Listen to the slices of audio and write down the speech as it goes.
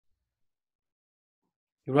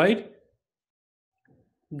right?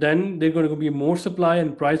 Then there's going to be more supply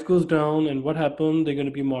and price goes down, and what happens? They're going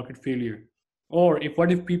to be market failure. Or if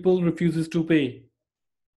what if people refuses to pay?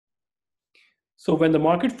 So when the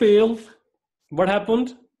market fails, what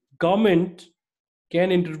happened? Government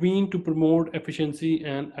can intervene to promote efficiency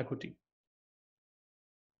and equity.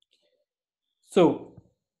 So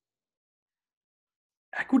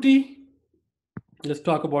equity, let's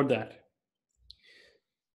talk about that.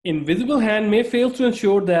 Invisible hand may fail to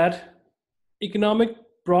ensure that economic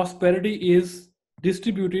prosperity is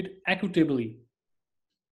distributed equitably.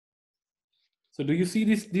 So do you see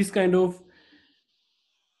this kind of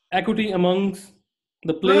equity amongst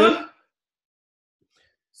the players?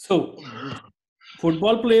 So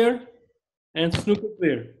football player and snooker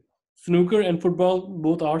player. Snooker and football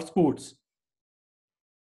both are sports,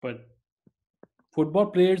 but football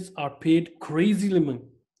players are paid crazy limit.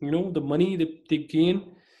 The money that they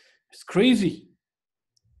gain is crazy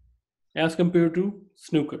as compared to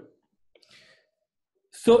snooker.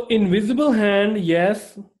 So invisible hand,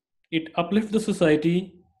 yes, it uplifts the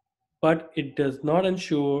society, but it does not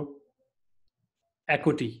ensure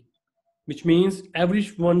equity, which means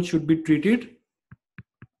everyone should be treated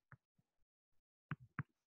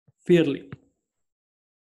fairly,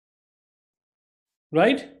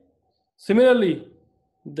 right? Similarly,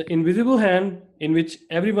 the invisible hand in which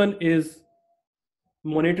everyone is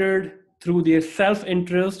monitored through their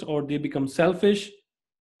self-interest or they become selfish,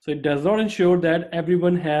 so it does not ensure that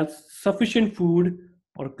everyone has sufficient food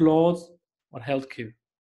or clothes or healthcare.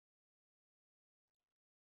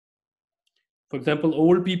 For example,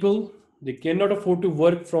 old people, they cannot afford to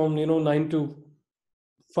work from 9 to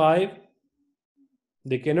 5.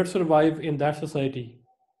 They cannot survive in that society.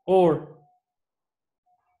 Or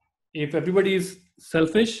if everybody is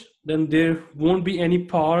selfish, then there won't be any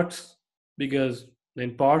parks, because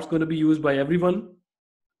then parks going to be used by everyone.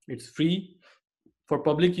 It's free for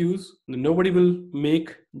public use. Nobody will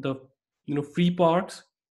make the free parks,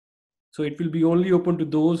 so it will be only open to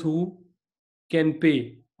those who can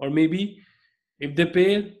pay. Or maybe if they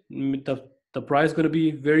pay, the price going to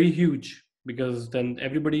be very huge, because then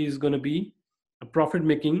everybody is going to be a profit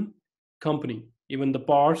making company. Even the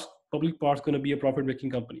parks, public parks, going to be a profit making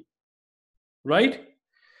company, right?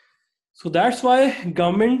 So that's why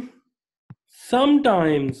government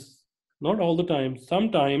sometimes, not all the time,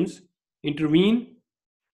 sometimes intervene.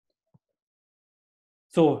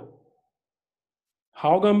 So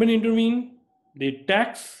how government intervene? They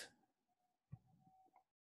tax,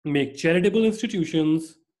 make charitable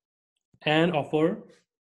institutions, and offer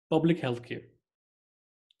public health care.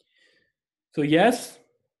 So yes,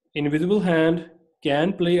 invisible hand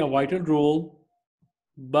can play a vital role,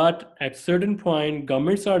 but at certain point,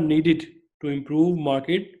 governments are needed to improve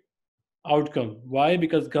market outcome. Why?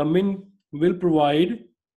 Because government will provide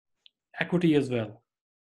equity as well.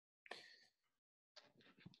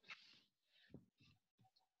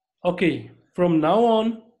 Okay, from now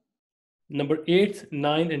on, number 8,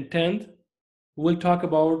 9, and 10th, we'll talk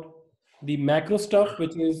about the macro stuff,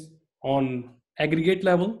 which is on aggregate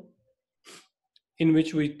level, in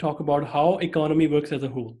which we talk about how economy works as a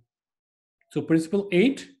whole. So principle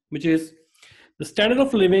 8, which is the standard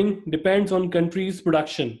of living depends on country's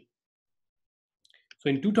production. So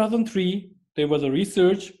in 2003, there was a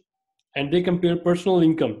research and they compared personal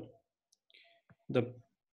income. The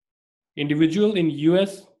individual in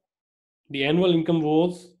US, the annual income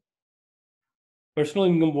was, personal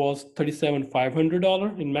income was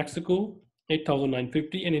 $37,500, in Mexico,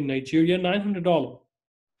 $8,950, and in Nigeria, $900.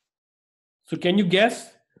 So can you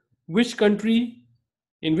guess which country,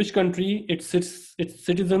 in which country its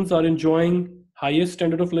citizens are enjoying highest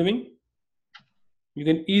standard of living? You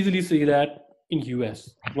can easily say that in US.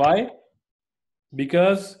 Why?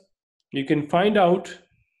 Because you can find out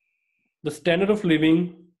the standard of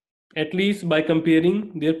living at least by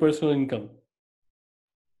comparing their personal income,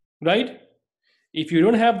 right? If you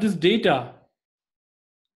don't have this data,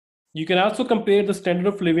 you can also compare the standard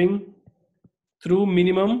of living through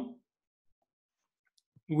minimum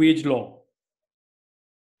wage law.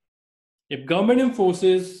 If government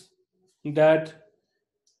enforces that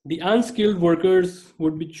the unskilled workers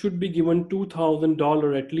should be given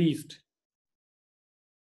 $2,000 at least,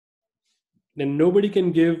 then nobody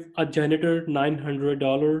can give a janitor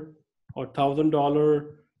 $900 or $1,000,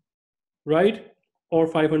 right? Or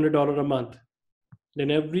 $500 a month.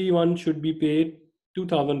 Then everyone should be paid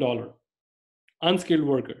 $2,000, unskilled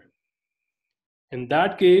worker. In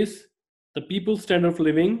that case, the people's standard of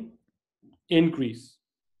living increase.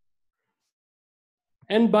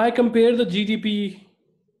 And by compare the GDP,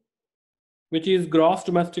 which is gross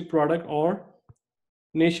domestic product or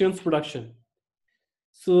nation's production.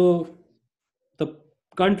 So the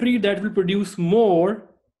country that will produce more,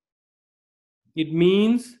 it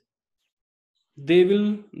means they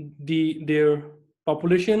will their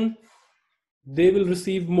population, they will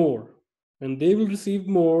receive more, and they will receive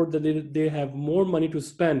more that they have more money to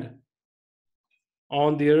spend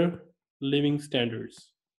on their living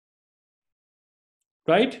standards,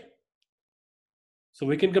 right? So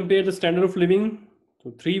we can compare the standard of living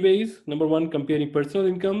to three ways. Number one, comparing personal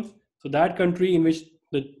incomes. So that country in which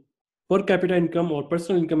the per capita income or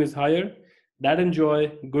personal income is higher, that enjoy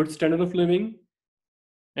good standard of living.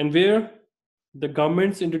 And where the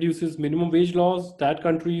governments introduces minimum wage laws, that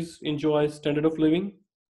countries enjoy standard of living.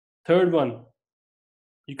 Third one,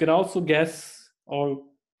 you can also guess or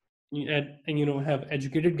have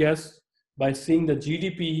educated guess by seeing the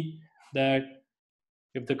GDP, that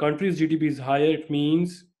if the country's GDP is higher, it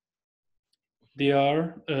means they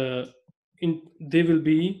are they will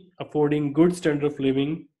be affording good standard of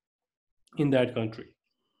living in that country.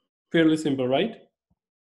 Fairly simple, right?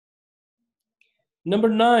 Number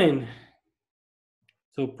 9.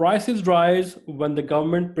 So prices rise when the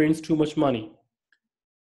government prints too much money.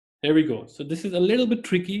 Here we go. So this is a little bit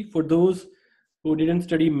tricky for those who didn't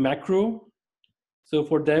study macro. So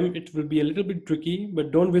for them, it will be a little bit tricky,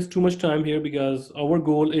 but don't waste too much time here, because our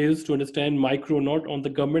goal is to understand micro, not on the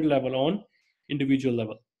government level, on individual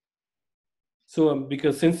level. So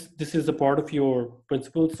because since this is a part of your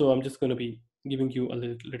principle, so I'm just going to be giving you a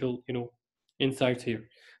little insights here.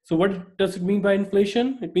 So what does it mean by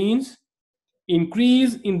inflation? It means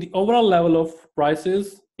increase in the overall level of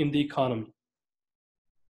prices in the economy,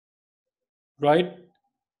 right?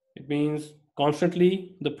 It means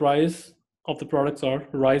constantly the price of the products are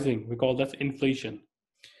rising. We call that inflation.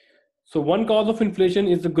 So one cause of inflation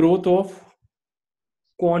is the growth of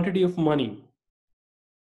quantity of money.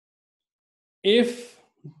 If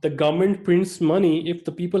the government prints money, if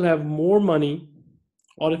the people have more money,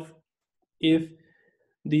 or if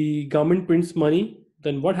the government prints money,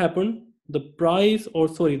 then what happened? The price, or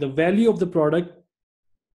sorry, the value of the product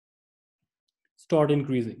start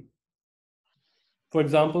increasing. For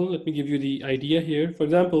example, let me give you the idea here. For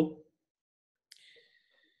example,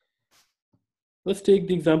 let's take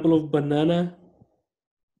the example of banana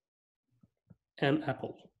and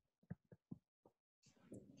apple.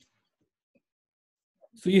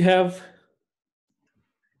 So you have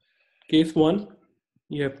case 1,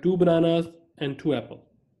 you have 2 bananas and 2 apples.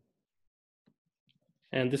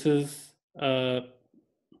 And this is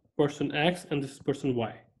person X and this is person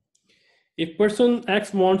Y. If person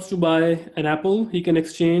X wants to buy an apple, he can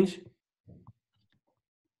exchange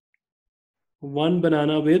 1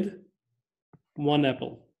 banana with 1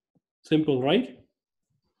 apple. Simple, right?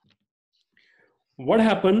 What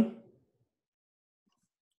happened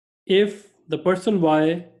if the person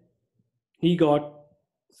Y, he got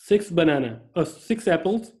 6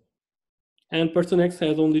 apples, and person X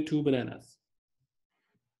has only 2 bananas?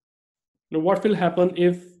 Now what will happen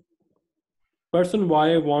if person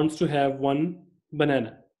Y wants to have 1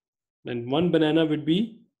 banana? Then 1 banana would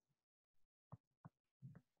be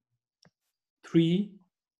 3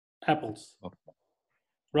 apples,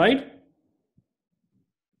 right?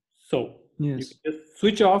 So you Yes. can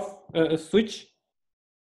just switch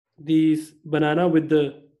these banana with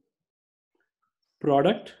the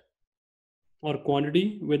product or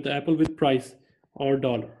quantity with the apple with price or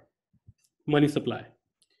dollar, money supply.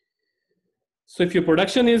 So if your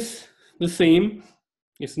production is the same,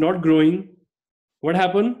 it's not growing, what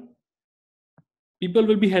happened? People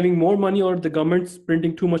will be having more money, or the government's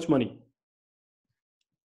printing too much money.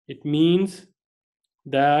 It means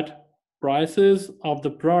that prices of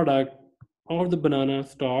the product or the banana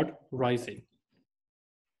start rising.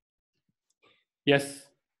 Yes,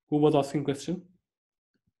 who was asking question?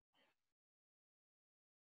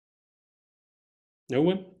 No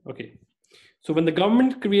one? Okay. So when the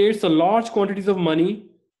government creates a large quantities of money,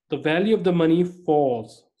 the value of the money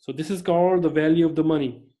falls. So this is called the value of the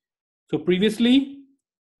money. So previously,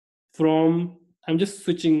 I'm just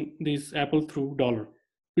switching this apple through dollar.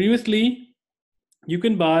 Previously, you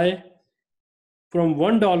can buy from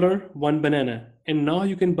 $1 1 banana, and now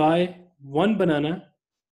you can buy 1 banana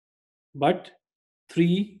but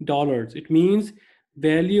 $3. It means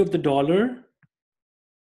value of the dollar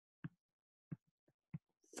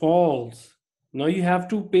falls. Now you have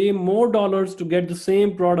to pay more dollars to get the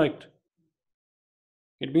same product.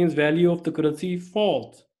 It means value of the currency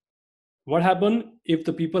falls. What happens if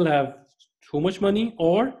the people have too much money,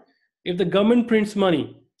 or if the government prints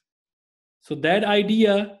money? So that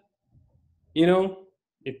idea,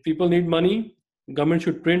 if people need money, government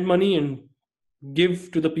should print money and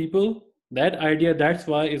give to the people. That idea, that's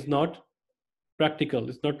why is not practical,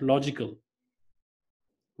 it's not logical,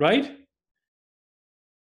 right?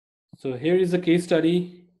 So here is a case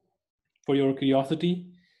study for your curiosity,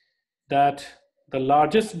 that the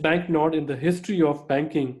largest banknote in the history of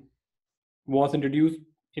banking was introduced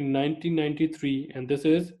in 1993, and this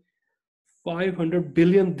is 500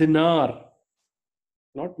 billion dinar,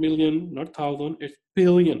 not million, not thousand, it's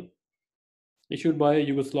billion, issued by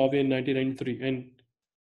Yugoslavia in 1993. And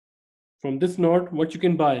from this note, what you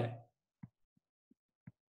can buy?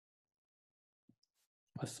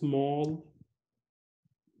 A small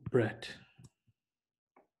bread,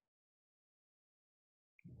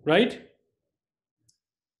 right?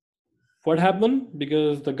 What happened?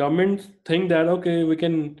 Because the government think that, okay, we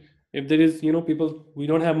can, if there is, people, we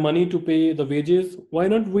don't have money to pay the wages, why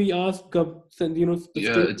not we ask, the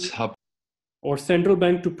Yeah, state it's happened. or central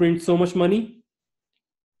bank to print so much money?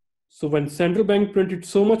 So when central bank printed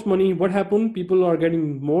so much money, what happened? People are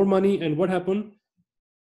getting more money, and what happened?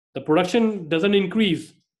 The production doesn't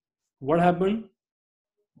increase. What happened?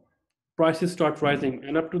 Prices start rising,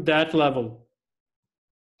 and up to that level.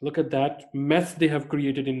 Look at that mess they have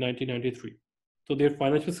created in 1993. So their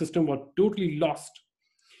financial system was totally lost.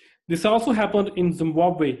 This also happened in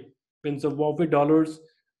Zimbabwe, when Zimbabwe dollars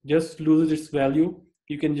just loses its value.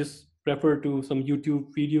 You can just refer to some YouTube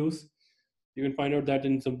videos. You can find out that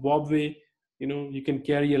in Zimbabwe, you can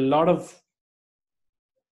carry a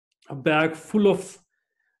bag full of,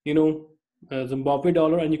 Zimbabwe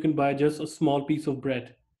dollar, and you can buy just a small piece of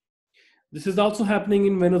bread. This is also happening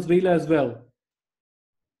in Venezuela as well.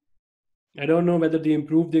 I don't know whether they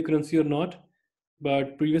improved their currency or not,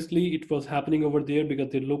 but previously it was happening over there because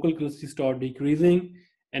their local currency started decreasing,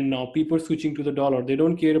 and now people are switching to the dollar. They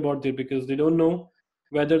don't care about that because they don't know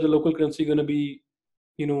whether the local currency going to be,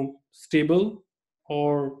 stable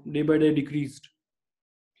or day by day decreased.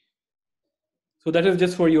 So that is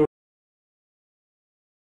just for your